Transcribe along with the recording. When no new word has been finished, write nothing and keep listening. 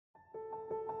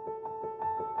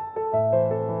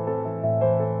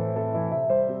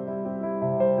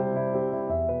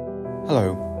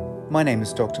Hello, my name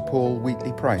is Dr. Paul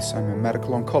Wheatley-Price. I'm a medical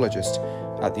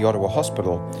oncologist at the Ottawa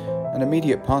Hospital and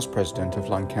immediate past president of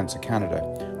Lung Cancer Canada.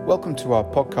 Welcome to our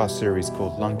podcast series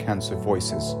called Lung Cancer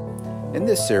Voices. In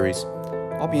this series,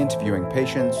 I'll be interviewing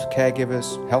patients,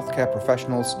 caregivers, healthcare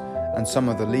professionals, and some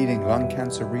of the leading lung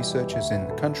cancer researchers in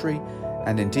the country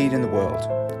and indeed in the world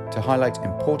to highlight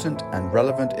important and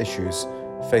relevant issues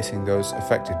facing those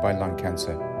affected by lung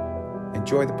cancer.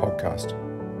 Enjoy the podcast.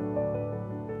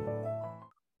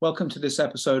 Welcome to this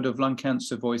episode of Lung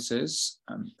Cancer Voices.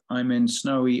 I'm in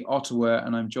snowy Ottawa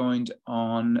and I'm joined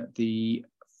on the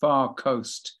far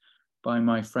coast by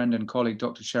my friend and colleague,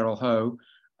 Dr. Cheryl Ho.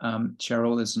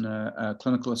 Cheryl is a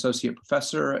clinical associate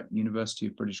professor at University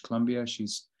of British Columbia.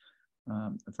 She's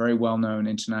a very well-known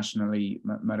internationally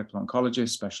medical oncologist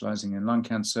specializing in lung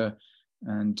cancer.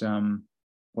 And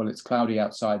well, it's cloudy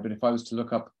outside, but if I was to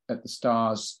look up at the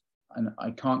stars, and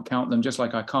I can't count them, just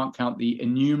like I can't count the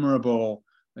innumerable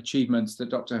achievements that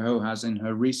Dr. Ho has in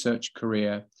her research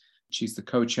career. She's the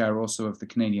co-chair also of the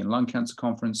Canadian Lung Cancer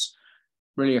Conference.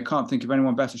 Really, I can't think of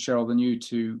anyone better, Cheryl, than you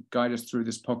to guide us through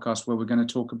this podcast where we're going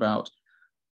to talk about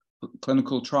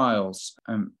clinical trials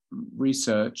and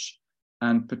research,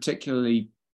 and particularly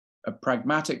a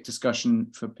pragmatic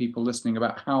discussion for people listening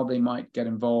about how they might get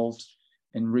involved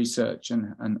in research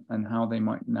and how they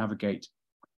might navigate.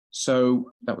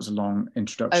 So that was a long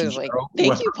introduction. I was like,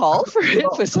 thank you, Paul,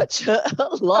 for such a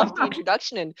lofty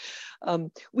introduction. And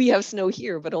we have snow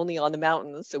here, but only on the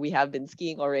mountains. So we have been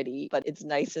skiing already, but it's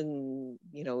nice and,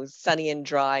 sunny and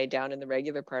dry down in the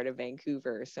regular part of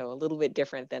Vancouver. So a little bit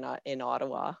different than in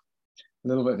Ottawa. A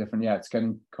little bit different. Yeah, it's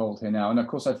getting cold here now. And of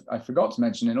course, I forgot to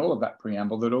mention in all of that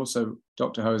preamble that also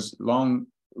Dr. Ho's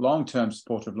long-term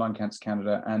supporter of Lung Cancer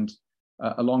Canada and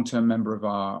a long-term member of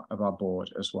our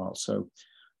board as well.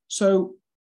 So,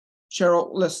 Cheryl,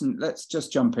 listen, let's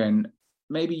just jump in.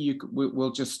 Maybe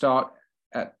we'll just start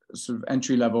at sort of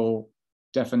entry-level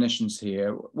definitions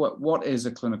here. What is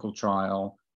a clinical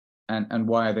trial and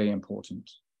why are they important?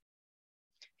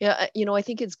 Yeah, I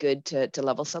think it's good to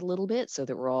level set a little bit so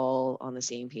that we're all on the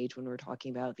same page when we're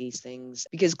talking about these things,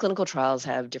 because clinical trials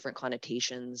have different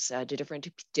connotations to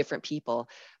different people.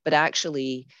 But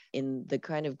actually, in the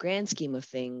kind of grand scheme of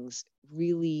things,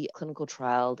 really, a clinical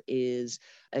trial is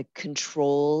a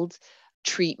controlled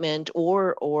treatment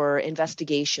or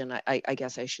investigation, I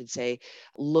guess I should say,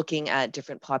 looking at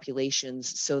different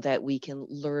populations so that we can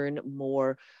learn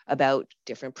more about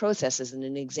different processes. And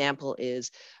an example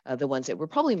is the ones that we're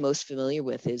probably most familiar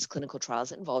with is clinical trials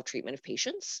that involve treatment of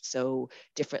patients. So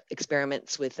different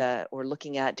experiments with or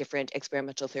looking at different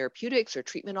experimental therapeutics or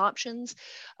treatment options.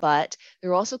 But there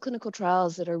are also clinical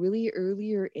trials that are really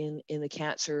earlier in the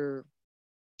cancer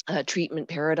treatment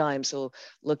paradigm. So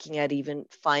looking at even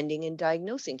finding and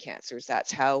diagnosing cancers.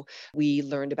 That's how we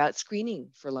learned about screening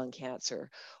for lung cancer,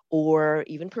 or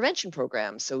even prevention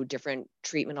programs. So different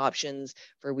treatment options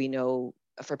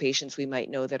for patients we might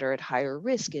know that are at higher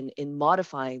risk in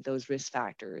modifying those risk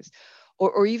factors.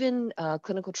 Or even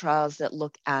clinical trials that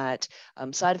look at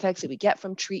side effects that we get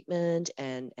from treatment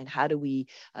and how do we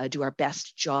do our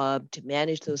best job to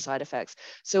manage those side effects.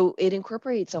 So it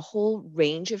incorporates a whole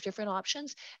range of different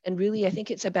options. And really, I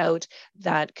think it's about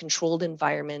that controlled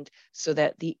environment so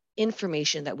that the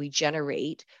information that we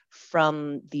generate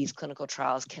from these clinical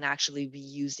trials can actually be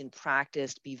used in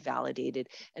practice, be validated,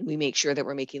 and we make sure that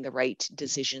we're making the right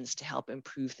decisions to help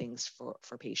improve things for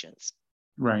patients.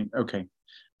 Right. Okay.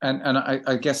 And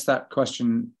I guess that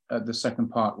question, the second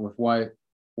part with why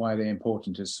they're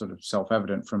important is sort of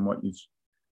self-evident from what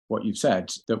you've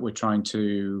said, that we're trying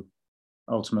to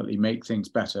ultimately make things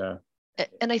better.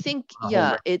 And I think,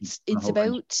 it's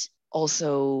about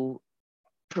also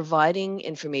providing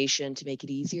information to make it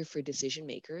easier for decision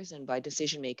makers. And by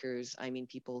decision makers, I mean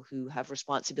people who have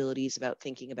responsibilities about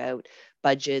thinking about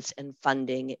budgets and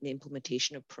funding and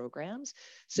implementation of programs.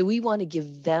 So we want to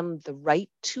give them the right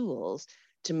tools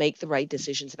to make the right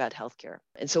decisions about healthcare.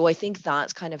 And so I think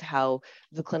that's kind of how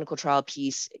the clinical trial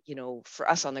piece, for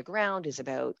us on the ground is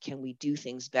about, can we do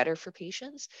things better for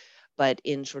patients? But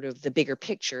in sort of the bigger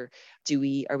picture, are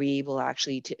we able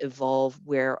actually to evolve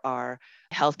where our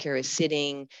healthcare is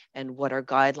sitting and what our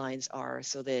guidelines are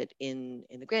so that in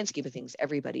the grand scheme of things,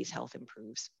 everybody's health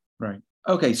improves? Right.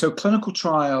 Okay, so clinical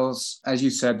trials, as you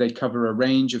said, they cover a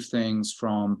range of things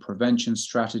from prevention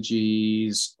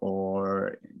strategies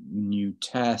or new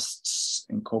tests,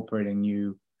 incorporating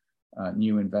new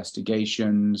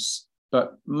investigations.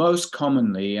 But most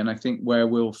commonly, and I think where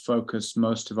we'll focus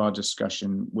most of our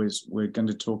discussion, we're going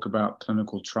to talk about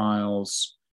clinical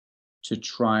trials to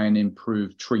try and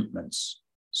improve treatments.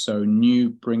 So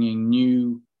bringing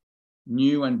new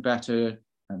and better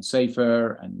and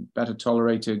safer and better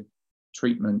tolerated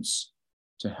treatments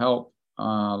to help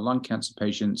lung cancer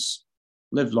patients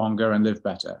live longer and live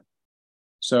better.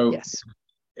 So Yes.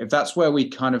 if that's where we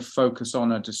kind of focus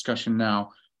on our discussion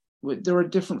now, there are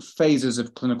different phases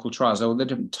of clinical trials, or the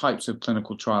different types of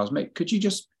clinical trials. Could you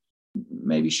just,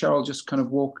 maybe Cheryl, just kind of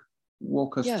walk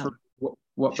us through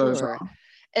what those are?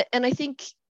 Sure. And I think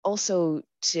also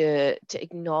to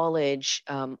acknowledge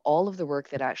all of the work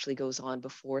that actually goes on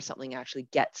before something actually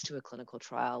gets to a clinical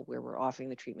trial where we're offering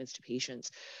the treatments to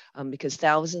patients, because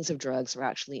thousands of drugs are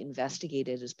actually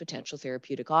investigated as potential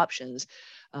therapeutic options.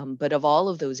 But of all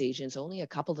of those agents, only a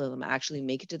couple of them actually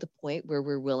make it to the point where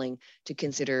we're willing to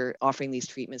consider offering these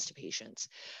treatments to patients.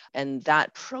 And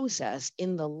that process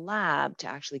in the lab to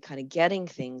actually kind of getting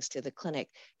things to the clinic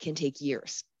can take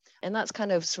years. And that's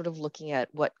kind of sort of looking at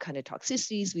what kind of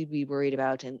toxicities we'd be worried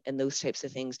about and those types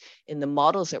of things in the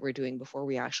models that we're doing before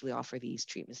we actually offer these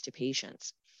treatments to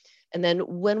patients. And then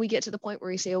when we get to the point where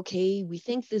we say, okay, we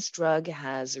think this drug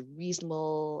has a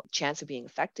reasonable chance of being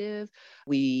effective,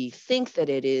 we think that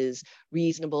it is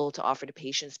reasonable to offer to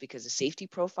patients because the safety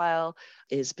profile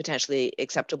is potentially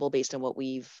acceptable based on what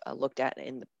we've looked at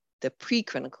in the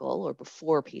preclinical or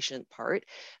before patient part,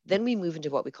 then we move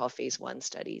into what we call phase 1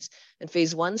 studies. And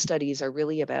phase 1 studies are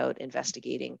really about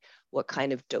investigating what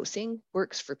kind of dosing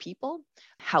works for people,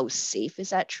 how safe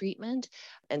is that treatment.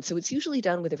 And so it's usually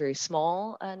done with a very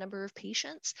small number of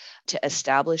patients to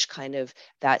establish kind of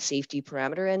that safety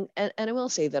parameter. And I will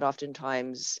say that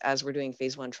oftentimes, as we're doing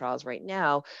phase 1 trials right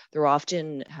now, there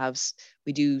often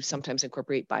we do sometimes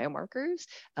incorporate biomarkers.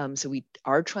 So we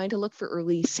are trying to look for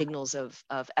early signals of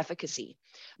efficacy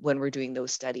when we're doing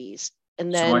those studies.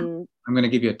 And then I'm going to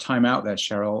give you a timeout there,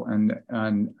 Cheryl,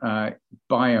 and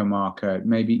biomarker.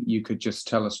 Maybe you could just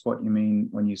tell us what you mean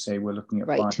when you say we're looking at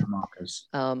biomarkers.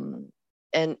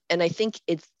 And I think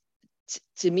it's,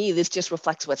 to me, this just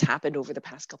reflects what's happened over the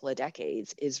past couple of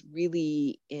decades. Is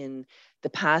really in the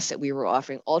past that we were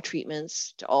offering all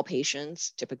treatments to all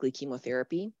patients, typically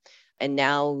chemotherapy. And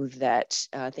now that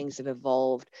things have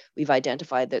evolved, we've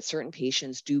identified that certain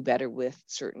patients do better with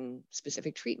certain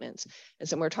specific treatments. And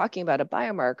so when we're talking about a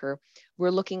biomarker, we're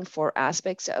looking for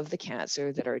aspects of the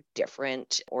cancer that are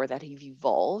different or that have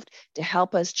evolved to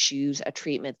help us choose a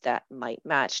treatment that might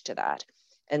match to that.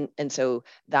 And so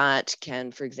that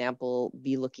can, for example,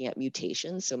 be looking at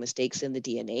mutations, so mistakes in the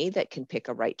DNA that can pick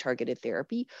a right targeted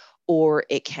therapy, or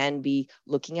it can be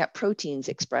looking at proteins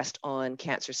expressed on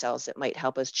cancer cells that might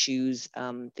help us choose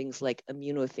things like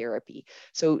immunotherapy.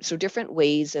 So different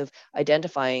ways of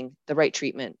identifying the right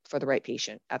treatment for the right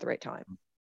patient at the right time.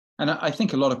 And I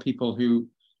think a lot of people who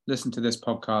listen to this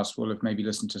podcast will have maybe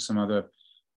listened to some other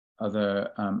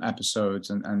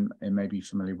episodes and may be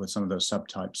familiar with some of those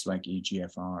subtypes like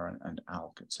EGFR and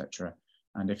ALK, etc.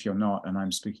 And if you're not, and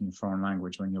I'm speaking a foreign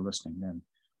language when you're listening, then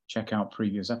check out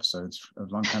previous episodes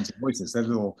of Lung Cancer Voices. There's a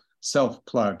little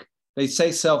self-plug. They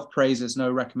say self-praise is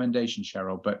no recommendation,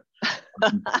 Cheryl, but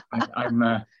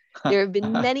there have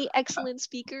been many excellent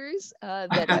speakers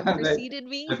that have preceded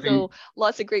me, so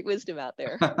lots of great wisdom out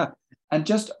there. And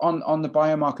just on the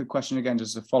biomarker question again,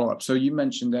 just a follow-up. So you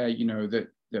mentioned there,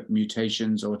 that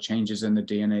mutations or changes in the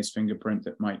DNA's fingerprint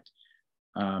that might,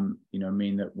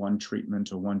 mean that one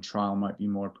treatment or one trial might be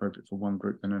more appropriate for one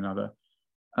group than another.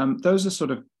 Those are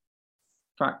sort of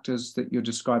factors that you're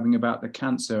describing about the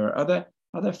cancer. Are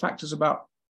there factors about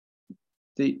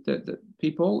the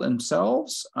people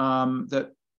themselves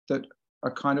that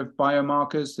are kind of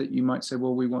biomarkers that you might say,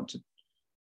 well,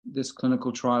 this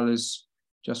clinical trial is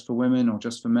just for women or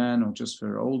just for men or just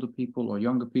for older people or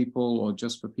younger people or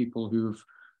just for people who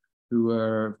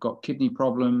have got kidney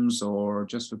problems or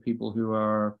just for people who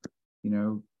are,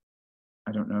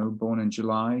 I don't know, born in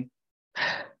July?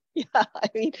 Yeah, I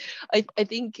mean, I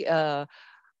think,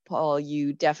 Paul,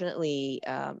 you definitely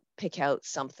pick out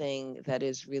something that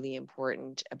is really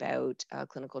important about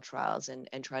clinical trials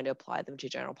and trying to apply them to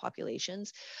general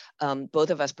populations.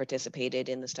 Both of us participated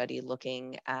in the study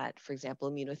looking at, for example,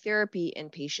 immunotherapy in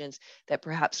patients that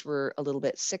perhaps were a little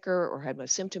bit sicker or had more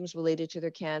symptoms related to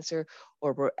their cancer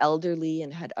or were elderly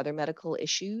and had other medical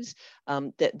issues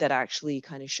that actually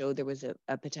kind of showed there was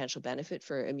a potential benefit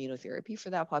for immunotherapy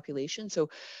for that population. So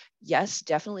yes,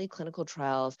 definitely clinical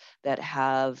trials that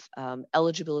have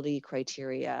eligibility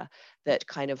criteria that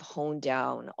kind of hone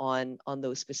down on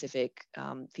those specific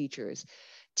features.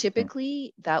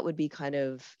 Typically, that would be kind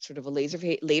of sort of a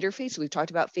later phase. So we've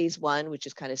talked about phase 1, which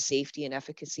is kind of safety and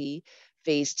efficacy.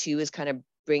 Phase 2 is kind of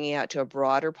bringing out to a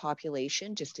broader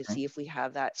population just to see if we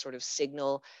have that sort of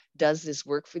signal. Does this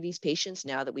work for these patients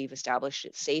now that we've established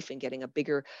it's safe and getting a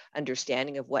bigger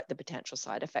understanding of what the potential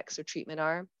side effects of treatment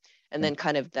are? And then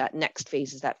kind of that next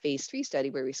phase is that phase 3 study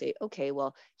where we say, okay,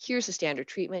 well, here's a standard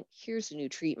treatment, here's a new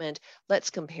treatment. Let's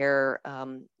compare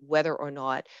whether or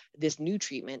not this new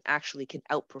treatment actually can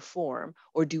outperform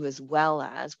or do as well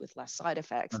as, with less side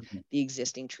effects, the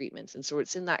existing treatments. And so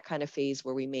it's in that kind of phase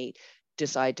where we may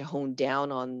decide to hone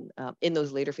down on, in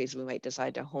those later phases, we might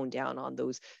decide to hone down on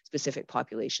those specific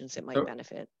populations that might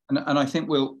benefit. And I think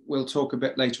we'll talk a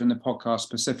bit later in the podcast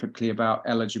specifically about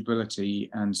eligibility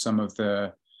and some of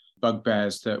the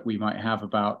bugbears that we might have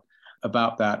about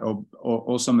that,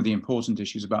 or some of the important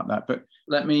issues about that. But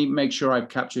let me make sure I've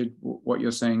captured what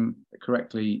you're saying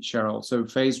correctly, Cheryl. So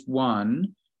phase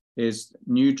 1 is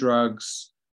new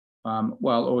drugs,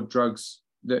 or drugs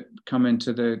that come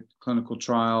into the clinical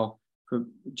trial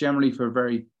generally for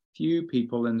very few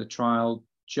people in the trial,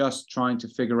 just trying to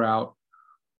figure out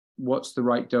what's the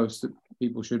right dose that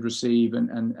people should receive,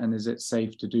 and is it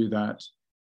safe to do that.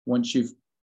 Once you've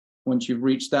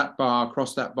reached that bar,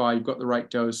 crossed that bar, you've got the right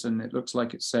dose and it looks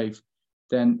like it's safe,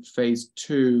 then phase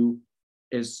 2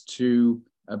 is to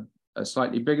a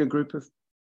slightly bigger group of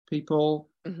people.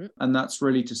 And that's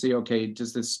really to see, okay,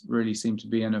 does this really seem to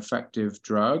be an effective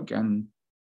drug and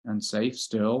safe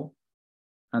still?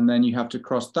 And then you have to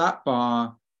cross that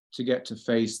bar to get to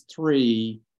phase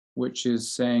 3, which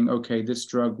is saying, okay, this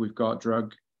drug, we've got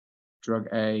drug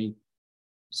A,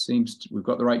 we've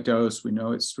got the right dose, we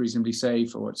know it's reasonably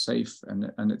safe, or it's safe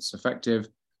and it's effective.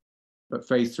 But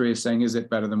phase 3 is saying, is it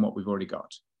better than what we've already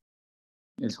got?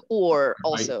 Or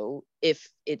also, if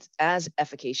it's as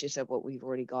efficacious as what we've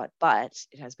already got, but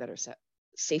it has better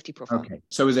safety profile. Okay,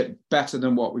 so is it better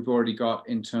than what we've already got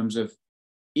in terms of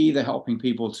either helping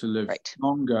people to live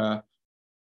longer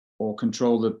or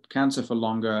control the cancer for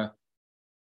longer,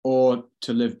 or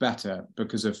to live better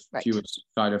because of fewer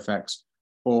side effects,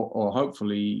 or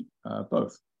hopefully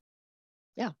both?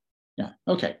 Yeah.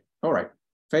 Okay. All right.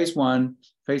 Phase 1,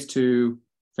 phase 2,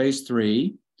 phase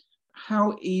 3.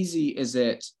 How easy is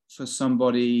it for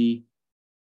somebody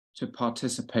to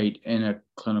participate in a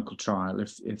clinical trial?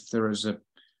 If there is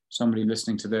somebody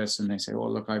listening to this and they say,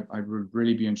 well, look, I would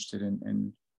really be interested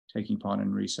in taking part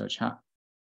in research.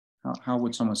 How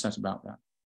would someone set about that?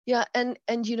 Yeah, and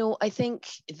I think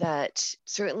that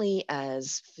certainly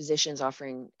as physicians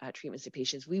offering treatments to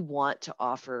patients, we want to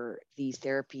offer these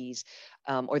therapies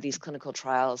or these clinical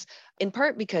trials, in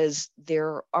part because there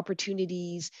are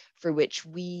opportunities for which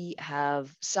we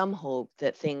have some hope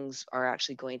that things are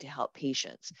actually going to help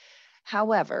patients.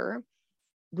 However,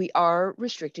 we are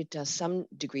restricted to some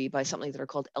degree by something that are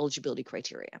called eligibility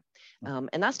criteria.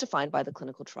 And that's defined by the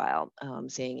clinical trial,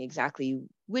 saying exactly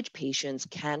which patients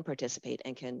can participate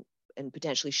and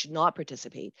potentially should not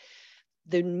participate.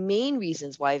 The main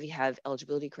reasons why we have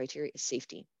eligibility criteria is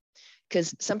safety.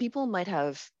 Because some people might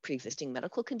have pre-existing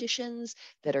medical conditions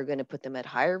that are going to put them at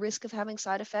higher risk of having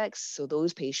side effects. So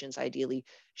those patients ideally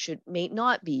may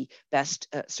not be best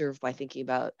served by thinking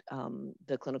about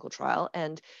the clinical trial.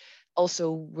 And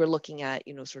also, we're looking at,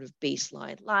 sort of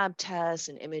baseline lab tests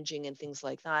and imaging and things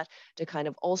like that to kind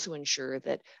of also ensure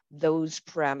that those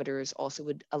parameters also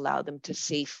would allow them to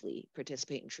safely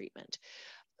participate in treatment.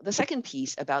 The second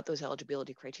piece about those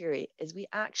eligibility criteria is we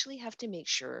actually have to make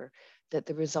sure that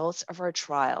the results of our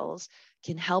trials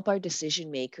can help our decision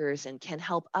makers and can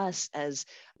help us as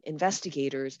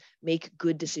investigators make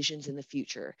good decisions in the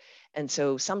future. And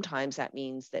so sometimes that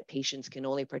means that patients can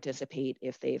only participate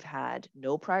if they've had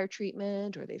no prior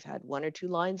treatment or they've had 1 or 2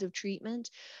 lines of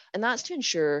treatment. And that's to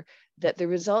ensure that the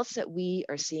results that we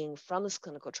are seeing from this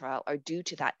clinical trial are due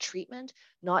to that treatment,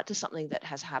 not to something that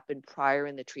has happened prior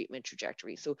in the treatment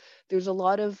trajectory. So there's a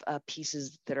lot of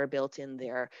pieces that are built in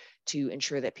there to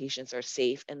ensure that patients are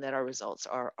safe and that our results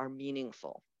are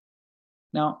meaningful.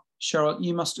 Now, Cheryl,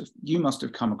 you must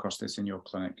have come across this in your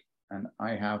clinic, and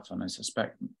I have, and I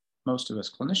suspect most of us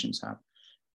clinicians have.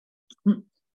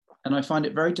 And I find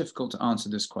it very difficult to answer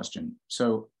this question.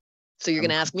 So you're going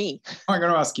to ask me. I'm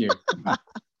going to ask you.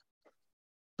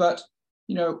 But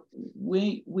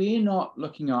we're not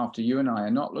looking after, you and I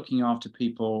are not looking after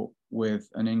people with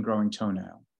an ingrowing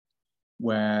toenail,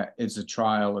 where it's a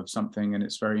trial of something and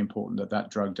it's very important that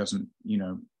that drug doesn't,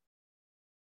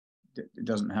 it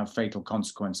doesn't have fatal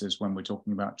consequences when we're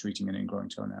talking about treating an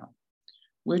ingrowing toenail.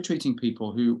 We're treating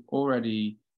people who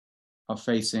already are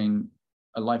facing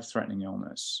a life-threatening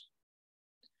illness.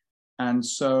 And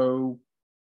so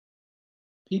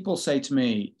people say to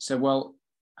me, well,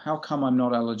 how come I'm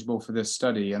not eligible for this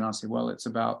study? And I say, well, it's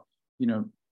about,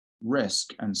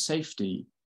 risk and safety.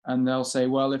 And they'll say,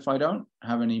 well, if I don't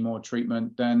have any more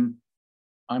treatment, then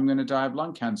I'm going to die of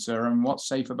lung cancer. And what's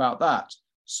safe about that?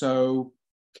 So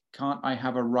can't I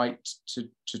have a right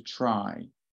to try?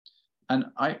 and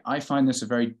I find this a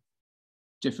very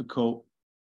difficult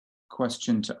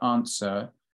question to answer.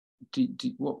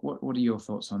 What are your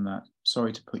thoughts on that?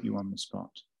 Sorry to put you on the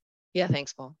spot. Yeah,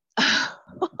 thanks, Paul.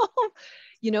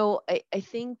 I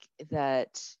think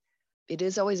that it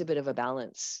is always a bit of a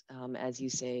balance, as you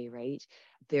say, right?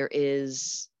 There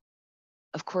is,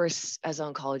 of course, as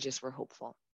oncologists, we're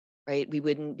hopeful, right? We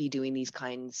wouldn't be doing these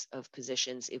kinds of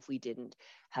positions if we didn't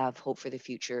have hope for the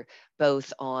future,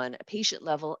 both on a patient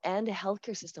level and a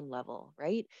healthcare system level,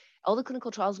 right? All the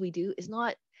clinical trials we do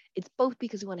it's both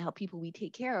because we want to help people we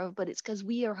take care of, but it's because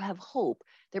we have hope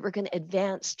that we're going to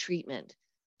advance treatment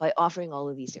by offering all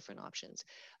of these different options.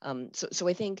 So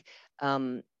I think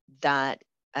that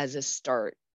as a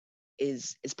start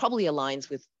is probably aligns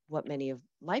with what many of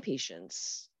my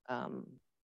patients are,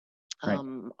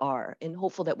 and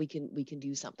hopeful that we can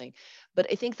do something. But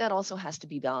I think that also has to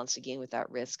be balanced again with that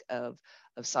risk of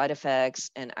side effects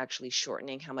and actually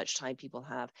shortening how much time people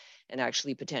have, and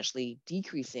actually potentially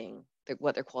decreasing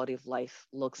what their quality of life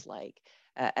looks like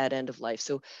at end of life.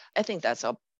 So I think that's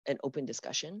an open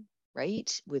discussion,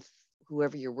 right, with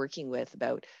whoever you're working with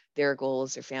about their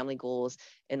goals, their family goals,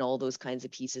 and all those kinds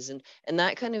of pieces. And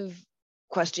that kind of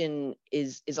question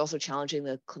is also challenging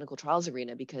the clinical trials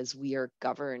arena, because we are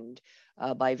governed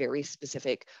by very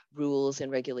specific rules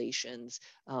and regulations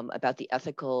about the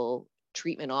ethical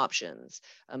treatment options.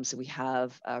 So we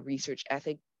have research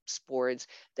ethics boards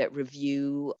that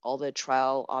review all the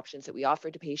trial options that we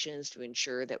offer to patients to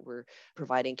ensure that we're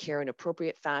providing care in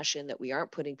appropriate fashion, that we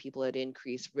aren't putting people at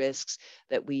increased risks,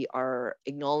 that we are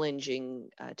acknowledging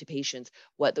to patients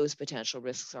what those potential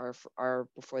risks are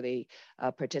before they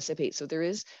participate. So there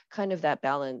is kind of that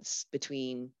balance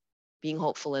between being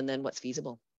hopeful and then what's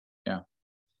feasible. Yeah.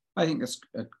 I think that's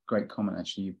a great comment.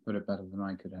 Actually, you put it better than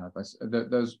I could have.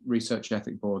 Those research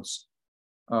ethic boards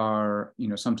are,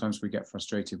 sometimes we get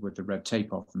frustrated with the red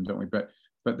tape of them, don't we? But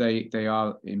they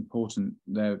are important.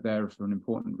 They're there for an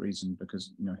important reason,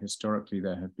 because historically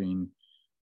there have been,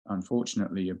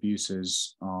 unfortunately,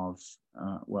 abuses of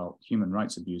human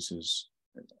rights abuses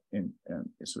in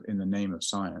the name of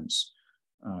science,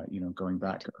 going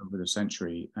back over the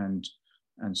century, and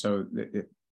so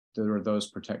there are those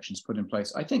protections put in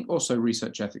place. I think also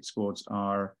research ethics boards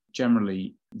are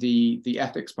generally the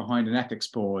ethics behind an ethics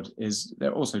board is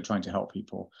they're also trying to help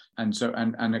people, and so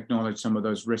and acknowledge some of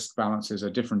those risk balances are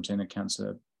different in a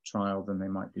cancer trial than they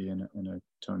might be in a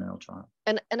toenail trial.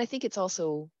 And I think it's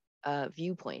also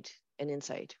viewpoint and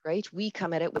insight, right? We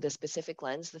come at it with a specific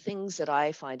lens. The things that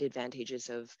I find advantageous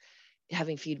of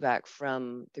having feedback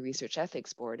from the research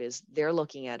ethics board is they're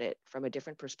looking at it from a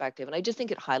different perspective. And I just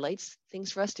think it highlights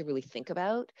things for us to really think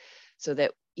about, so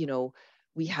that,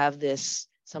 we have this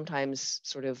sometimes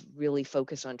sort of really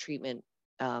focus on treatment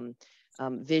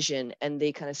vision, and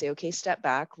they kind of say, okay, step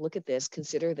back, look at this,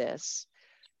 consider this,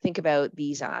 think about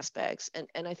these aspects.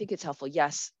 And I think it's helpful.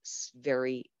 Yes, it's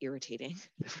very irritating,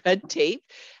 red tape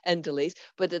and delays,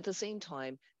 but at the same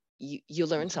time, you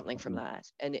learn something from that,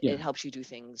 and it helps you do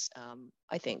things,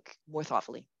 I think, more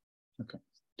thoughtfully. Okay.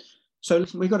 So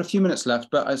listen, we've got a few minutes left,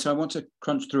 but so I want to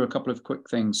crunch through a couple of quick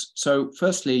things. So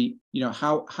firstly,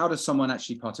 how does someone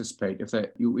actually participate?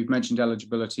 We've mentioned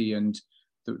eligibility and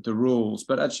the rules,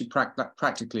 but actually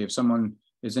practically, if someone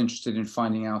is interested in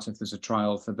finding out if there's a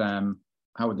trial for them,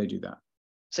 how would they do that?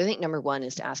 So I think number one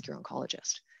is to ask your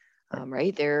oncologist.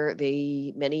 Right.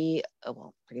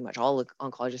 Pretty much all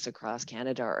oncologists across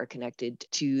Canada are connected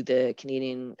to the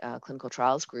Canadian Clinical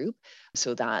Trials Group.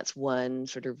 So that's one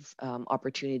sort of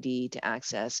opportunity to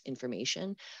access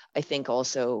information. I think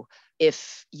also,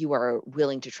 if you are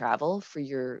willing to travel for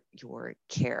your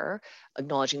care,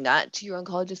 acknowledging that to your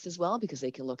oncologist as well, because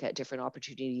they can look at different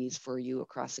opportunities for you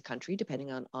across the country,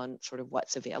 depending on sort of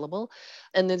what's available.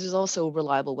 And then there's also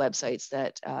reliable websites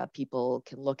that people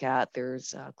can look at.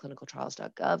 There's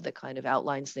clinicaltrials.gov that kind of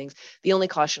outlines things. The only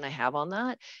caution I have on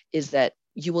that is that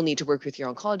you will need to work with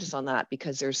your oncologist on that,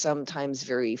 because there's sometimes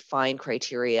very fine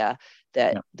criteria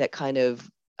that kind of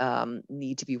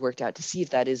need to be worked out to see if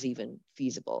that is even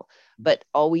feasible. But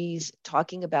always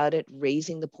talking about it,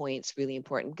 raising the points, really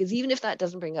important, because even if that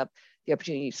doesn't bring up the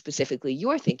opportunity specifically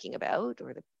you're thinking about,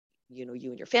 or you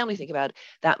and your family think about,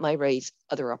 that might raise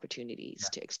other opportunities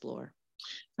to explore.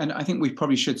 And I think we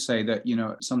probably should say that,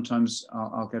 sometimes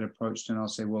I'll get approached and I'll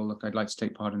say, well, look, I'd like to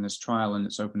take part in this trial and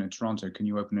it's open in Toronto. Can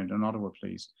you open it in Ottawa,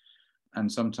 please?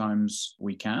 And sometimes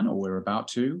we can, or we're about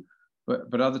to,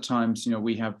 but other times,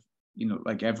 we have,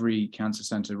 like every cancer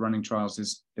center, running trials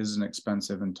is an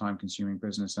expensive and time-consuming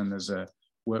business, and there's a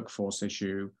workforce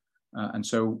issue. And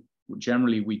so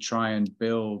generally we try and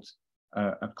build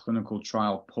a clinical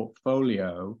trial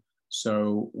portfolio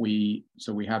So we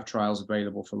have trials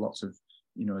available for lots of,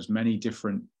 as many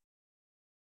different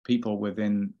people with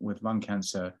lung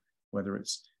cancer, whether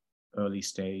it's early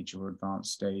stage or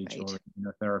advanced stage, Right. or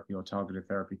immunotherapy or targeted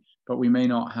therapy, but we may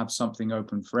not have something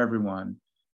open for everyone.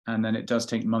 And then it does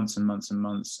take months and months and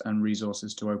months and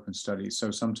resources to open studies. So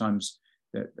sometimes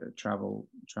the travel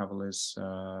is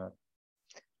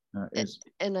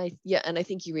and I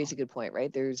think you raise a good point,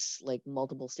 right? There's like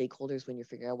multiple stakeholders when you're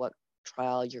figuring out what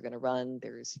trial you're going to run.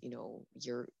 There's,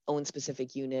 your own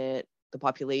specific unit, the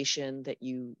population that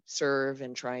you serve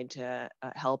and trying to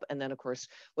help, and then of course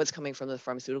what's coming from the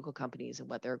pharmaceutical companies and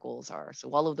what their goals are. So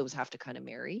all of those have to kind of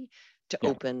marry to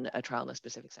open a trial in a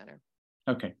specific center.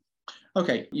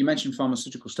 Okay, you mentioned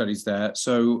pharmaceutical studies there.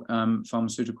 So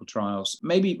pharmaceutical trials.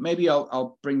 Maybe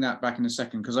I'll bring that back in a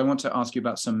second, because I want to ask you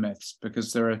about some myths,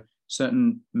 because there are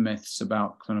certain myths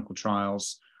about clinical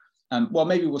trials. Well,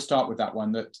 maybe we'll start with that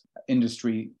one, that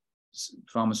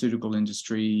pharmaceutical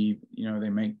industry, they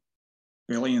make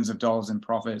billions of dollars in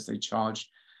profits. They charge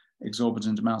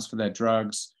exorbitant amounts for their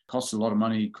drugs. Costs a lot of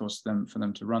money, for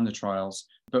them to run the trials.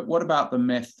 But what about the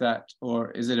myth that,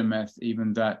 or is it a myth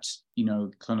even, that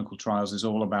clinical trials is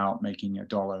all about making a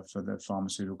dollar for the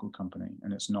pharmaceutical company,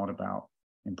 and it's not about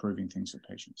improving things for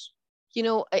patients?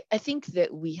 I think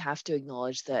that we have to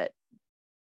acknowledge that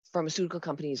pharmaceutical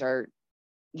companies are,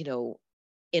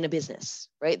 in a business,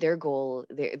 right? Their goal,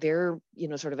 their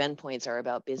sort of endpoints are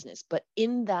about business, but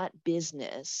in that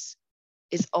business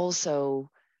is also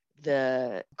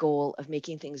the goal of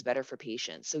making things better for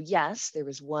patients. So yes, there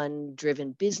was one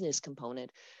driven business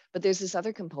component, but there's this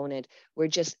other component where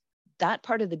just that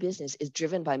part of the business is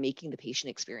driven by making the patient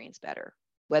experience better,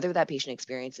 whether that patient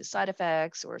experience is side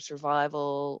effects or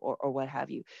survival or what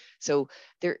have you. So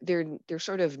they're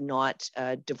sort of not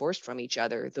divorced from each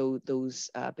other, though those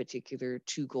particular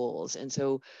two goals. And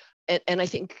so, and I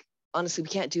think, honestly, we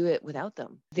can't do it without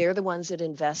them. They're the ones that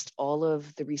invest all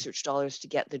of the research dollars to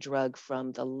get the drug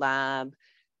from the lab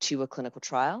to a clinical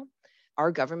trial.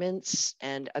 Our governments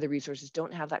and other resources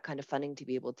don't have that kind of funding to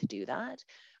be able to do that.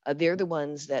 They're the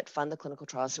ones that fund the clinical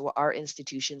trials, so our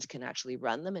institutions can actually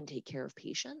run them and take care of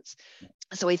patients.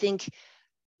 So I think,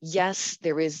 yes,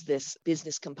 there is this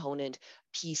business component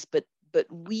piece, but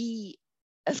we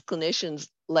as clinicians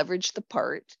leverage the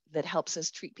part that helps us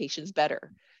treat patients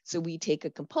better. So we take a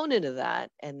component of that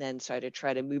and then try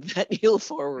to move that needle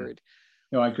forward.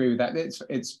 No, I agree with that.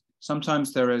 It's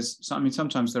sometimes there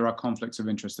are conflicts of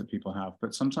interest that people have,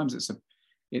 but sometimes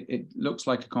it looks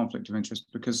like a conflict of interest,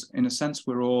 because in a sense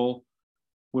we're all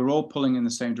pulling in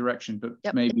the same direction,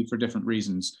 but maybe for different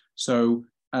reasons. So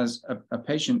as a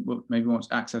patient maybe wants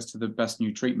access to the best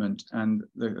new treatment, and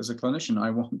as a clinician, I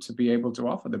want to be able to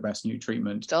offer the best new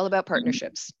treatment. It's all about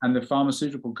partnerships. And the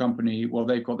pharmaceutical company, well,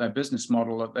 they've got their business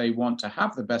model that they want to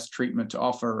have the best treatment to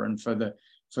offer and for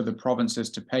the provinces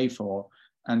to pay for.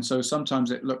 And so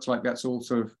sometimes it looks like that's all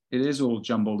it is all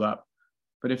jumbled up.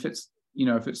 But if it's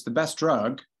the best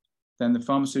drug, then the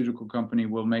pharmaceutical company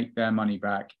will make their money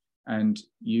back, and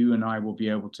you and I will be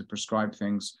able to prescribe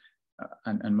things.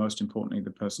 And most importantly, the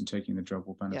person taking the drug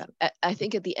will benefit. Yeah, I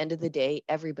think at the end of the day,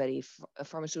 everybody, a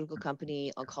pharmaceutical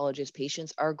company, oncologists,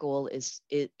 patients, our goal is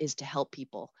to help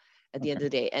people at the end of the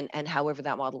day. And however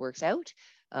that model works out,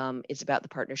 it's about the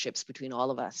partnerships between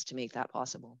all of us to make that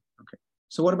possible. Okay.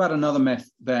 So what about another myth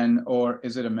then, or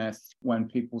is it a myth when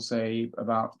people say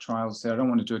about trials, say, I don't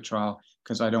want to do a trial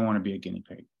because I don't want to be a guinea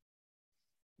pig?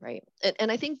 Right.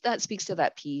 And I think that speaks to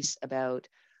that piece about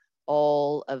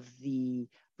all of the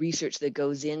research that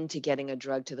goes into getting a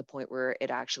drug to the point where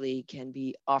it actually can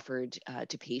be offered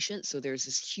to patients. So there's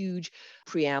this huge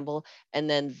preamble, and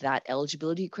then that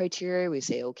eligibility criteria. We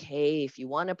say, okay, if you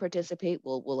want to participate,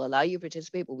 we'll allow you to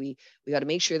participate, but we got to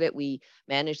make sure that we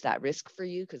manage that risk for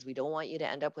you, because we don't want you to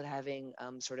end up with having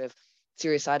sort of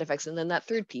serious side effects. And then that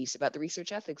third piece about the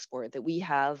research ethics board, that we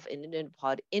have an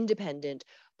independent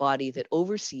body that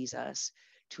oversees us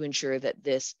to ensure that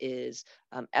this is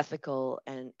ethical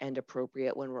and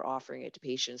appropriate when we're offering it to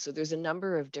patients. So there's a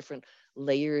number of different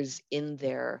layers in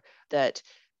there that,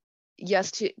 yes,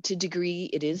 to degree,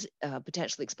 it is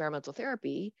potentially experimental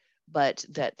therapy, but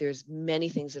that there's many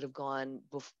things that have gone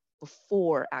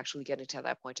before actually getting to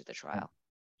that point of the trial.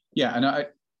 Yeah, and I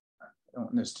don't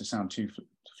want this to sound too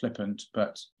flippant,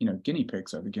 but guinea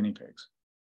pigs are the guinea pigs.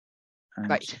 And,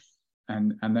 right.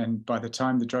 And then by the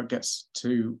time the drug gets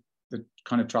to the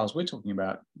kind of trials we're talking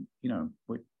about,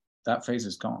 that phase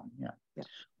is gone. Yeah.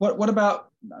 What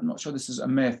about, I'm not sure this is a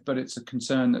myth, but it's a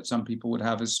concern that some people would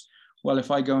have is, well,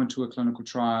 if I go into a clinical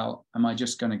trial, am I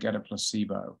just going to get a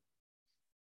placebo?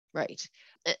 Right.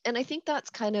 And I think that's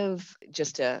kind of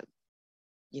just a,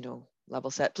 level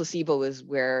set. Placebo is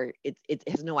where it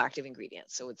has no active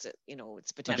ingredients. So it's,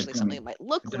 it's potentially something that might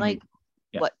look like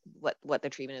yeah. what the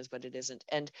treatment is, but it isn't.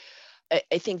 And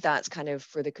I think that's kind of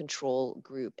for the control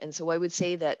group. And so I would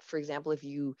say that, for example, if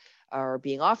you are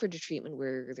being offered a treatment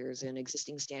where there's an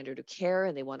existing standard of care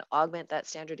and they want to augment that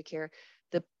standard of care,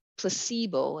 the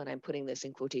placebo, and I'm putting this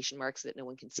in quotation marks that no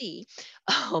one can see,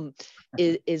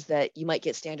 is that you might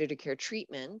get standard of care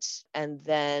treatment and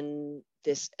then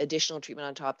this additional treatment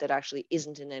on top that actually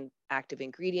isn't an active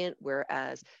ingredient,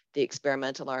 whereas the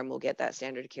experimental arm will get that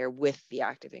standard of care with the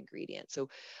active ingredient. So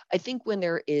I think when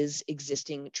there is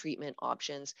existing treatment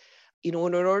options, in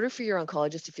order for your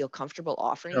oncologist to feel comfortable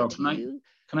offering it to you,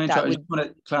 I just want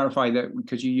to clarify that,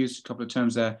 because you used a couple of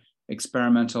terms there,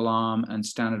 experimental arm and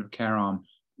standard of care arm.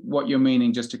 What you're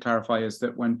meaning, just to clarify, is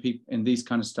that when people in these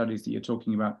kind of studies that you're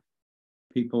talking about,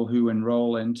 people who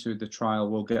enroll into the trial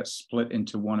will get split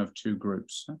into one of two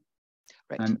groups.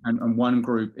 Right. And one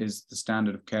group is the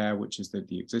standard of care, which is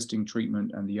the existing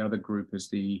treatment, and the other group is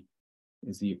the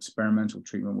experimental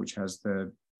treatment, which has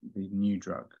the new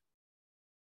drug.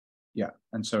 Yeah.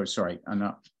 And so, sorry, and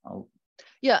I'll.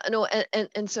 Yeah, no,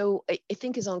 and so I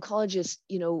think as oncologists,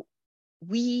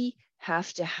 we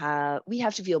have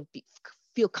to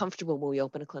feel comfortable when we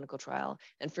open a clinical trial.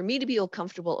 And for me to be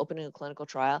comfortable opening a clinical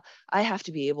trial, I have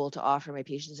to be able to offer my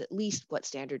patients at least what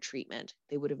standard treatment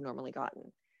they would have normally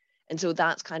gotten. And so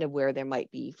that's kind of where there might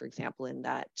be, for example, in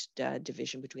that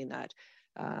division between that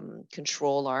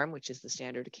control arm, which is the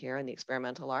standard of care, and the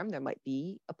experimental arm, there might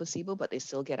be a placebo, but they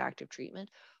still get active treatment.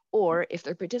 Or if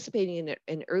they're participating in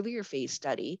an earlier phase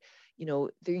study,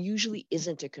 there usually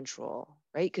isn't a control,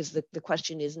 right? Because the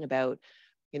question isn't about,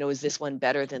 is this one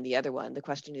better than the other one? The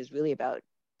question is really about,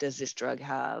 does this drug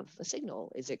have a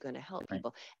signal? Is it going to help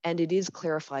people? And it is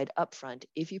clarified upfront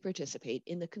if you participate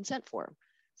in the consent form,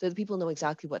 so that people know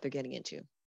exactly what they're getting into.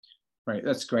 Right,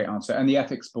 that's a great answer. And the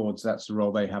ethics boards, that's the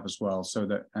role they have as well, so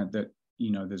that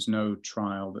there's no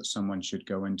trial that someone should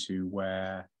go into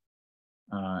where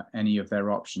any of their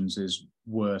options is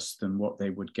worse than what they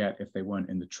would get if they weren't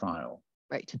in the trial.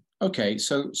 Right. Okay,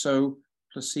 so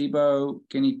placebo,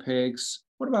 guinea pigs.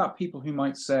 What about people who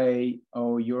might say,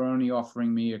 oh, you're only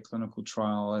offering me a clinical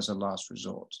trial as a last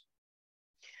resort?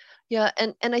 Yeah,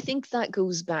 and I think that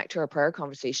goes back to our prior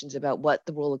conversations about what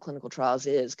the role of clinical trials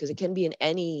is, because it can be in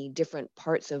any different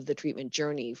parts of the treatment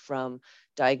journey, from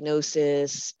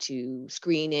diagnosis to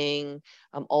screening,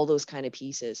 all those kind of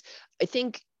pieces. I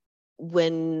think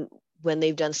when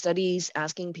they've done studies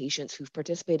asking patients who've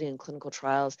participated in clinical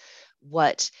trials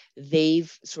what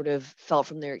they've sort of felt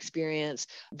from their experience,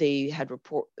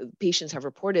 patients have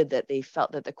reported that they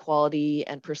felt that the quality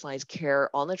and personalized care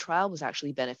on the trial was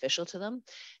actually beneficial to them.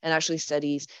 And actually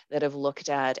studies that have looked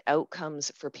at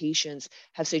outcomes for patients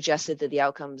have suggested that the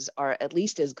outcomes are at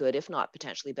least as good, if not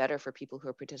potentially better, for people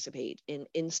who participate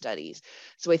in studies.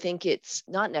 So I think it's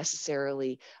not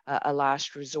necessarily a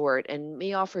last resort, and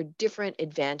may offer different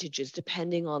advantages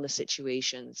depending on the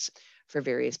situations for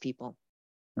various people.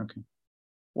 Okay.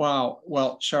 Wow.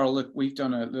 Well, Cheryl, look, we've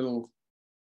done a little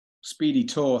speedy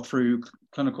tour through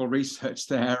clinical research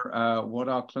there. What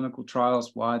are clinical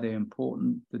trials? Why are they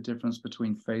important? The difference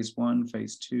between phase 1,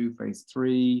 phase 2, phase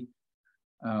 3,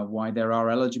 why there are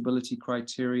eligibility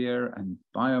criteria and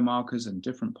biomarkers in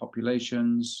different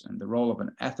populations, and the role of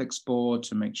an ethics board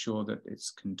to make sure that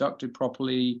it's conducted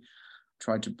properly.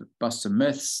 Tried to bust some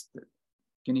myths, that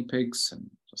guinea pigs and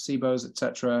placebos,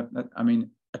 etc. I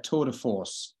mean, a tour de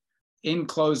force. In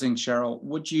closing, Cheryl,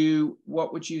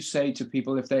 what would you say to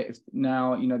people if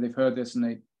now they've heard this,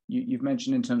 and you've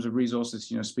mentioned in terms of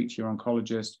resources, speak to your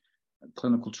oncologist,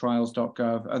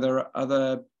 clinicaltrials.gov. Are there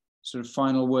other sort of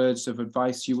final words of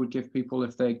advice you would give people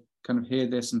if they kind of hear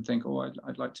this and think, oh,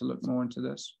 I'd like to look more into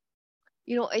this?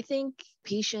 I think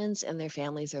patients and their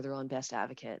families are their own best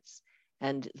advocates,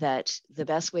 and that the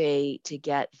best way to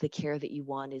get the care that you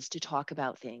want is to talk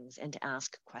about things and to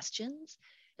ask questions.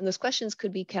 And those questions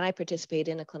could be, can I participate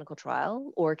in a clinical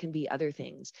trial? Or it can be other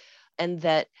things. And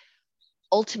that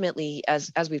ultimately,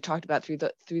 as we've talked about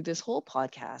through this whole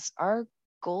podcast, our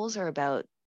goals are about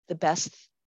the best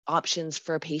options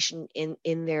for a patient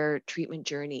in their treatment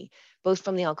journey, both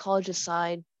from the oncologist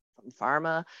side, from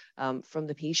pharma, from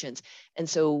the patients. And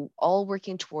so all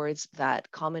working towards that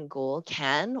common goal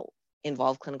can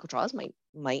involve clinical trials,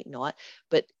 might not,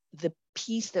 but the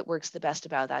piece that works the best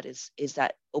about that is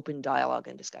that open dialogue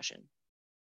and discussion.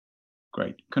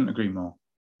 Great. Couldn't agree more.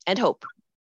 And hope.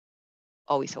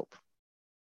 Always hope.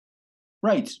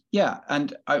 Right. Yeah.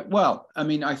 And I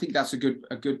think that's a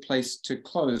good place to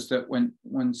close. That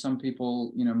when some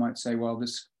people, might say, well,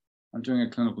 I'm doing a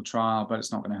clinical trial, but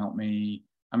it's not going to help me.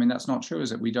 I mean, that's not true,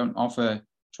 is it? We don't offer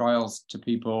trials to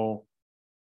people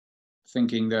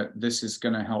thinking that this is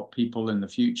going to help people in the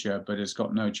future, but it's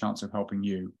got no chance of helping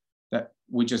you. That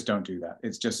we just don't do that.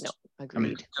 It's just, No, agreed. I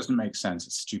mean, it doesn't make sense.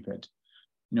 It's stupid.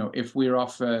 You know, if we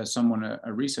offer someone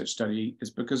a research study, it's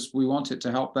because we want it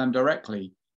to help them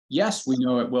directly. Yes, we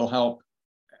know it will help.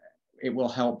 It will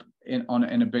help in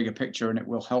a bigger picture, and it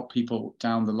will help people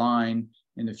down the line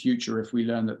in the future if we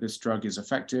learn that this drug is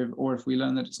effective, or if we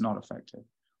learn that it's not effective,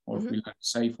 or if we learn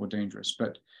it's safe or dangerous.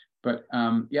 But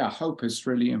yeah, hope is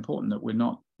really important. That we're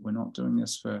not doing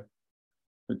this for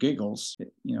giggles.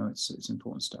 You know, it's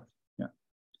important stuff. Yeah.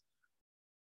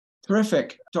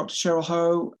 Terrific. Dr. Cheryl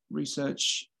Ho,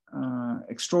 researcher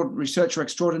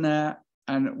extraordinaire,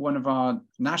 and one of our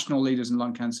national leaders in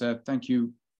lung cancer. Thank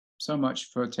you so much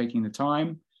for taking the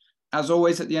time. As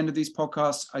always, at the end of these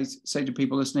podcasts, I say to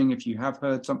people listening, if you have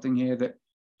heard something here that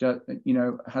you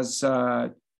know has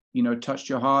you know touched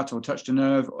your heart or touched a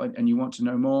nerve, and you want to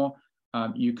know more,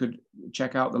 you could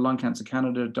check out the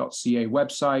lungcancercanada.ca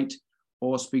website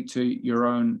or speak to your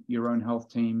own health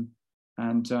team.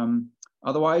 And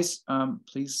otherwise,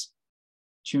 please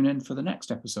tune in for the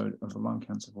next episode of the Lung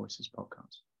Cancer Voices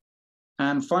podcast.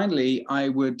 And finally, I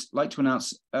would like to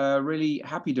announce a really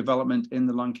happy development in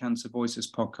the Lung Cancer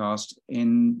Voices podcast.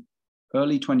 In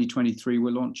early 2023, we're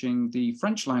launching the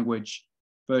French language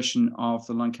version of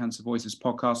the Lung Cancer Voices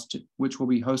podcast, which will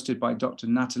be hosted by Dr.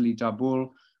 Nathalie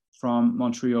Darboul from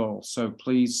Montreal. So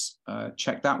please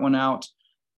check that one out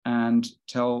and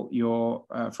tell your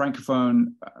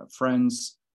Francophone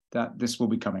friends that this will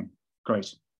be coming.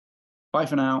 Great. Bye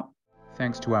for now.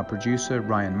 Thanks to our producer,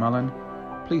 Ryan Mullen.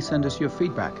 Please send us your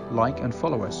feedback, like and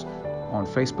follow us on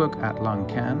Facebook at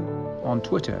LungCan, on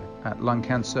Twitter at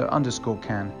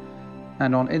lungcancer_can,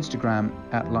 and on Instagram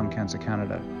at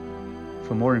lungcancercanada.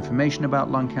 For more information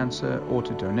about lung cancer or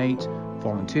to donate,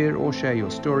 volunteer or share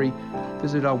your story,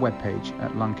 visit our webpage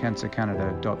at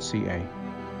lungcancercanada.ca.